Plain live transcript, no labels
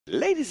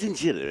Ladies and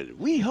gentlemen,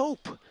 we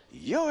hope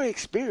your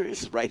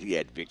experience right here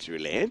at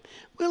Victoryland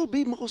will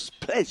be most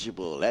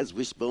pleasurable as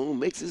Wishbone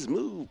makes his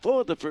move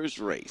for the first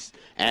race.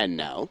 And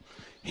now,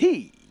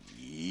 he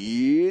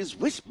is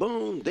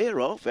Wishbone.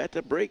 They're off at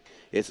the break.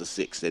 It's a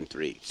 6 and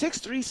 3.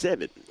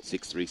 637,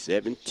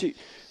 637, 2,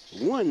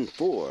 1,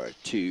 4,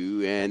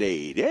 2, and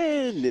 8.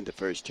 And in the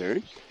first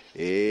turn,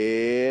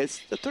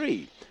 it's the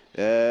 3.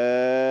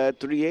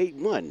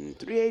 381,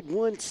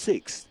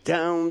 3816.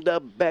 Down the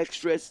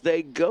backstretch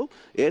they go.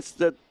 It's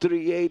the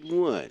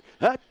 381.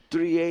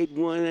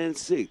 381 and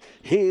 6.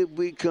 Here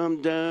we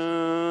come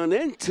down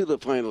into the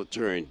final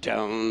turn.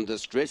 Down the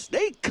stretch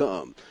they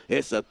come.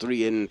 It's a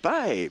 3 and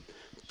 5.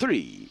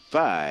 3,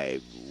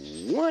 5,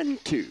 1,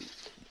 2.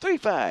 3,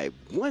 5,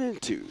 1,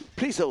 and 2.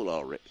 Please hold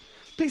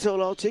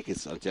all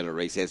tickets until the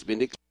race has been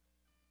declared.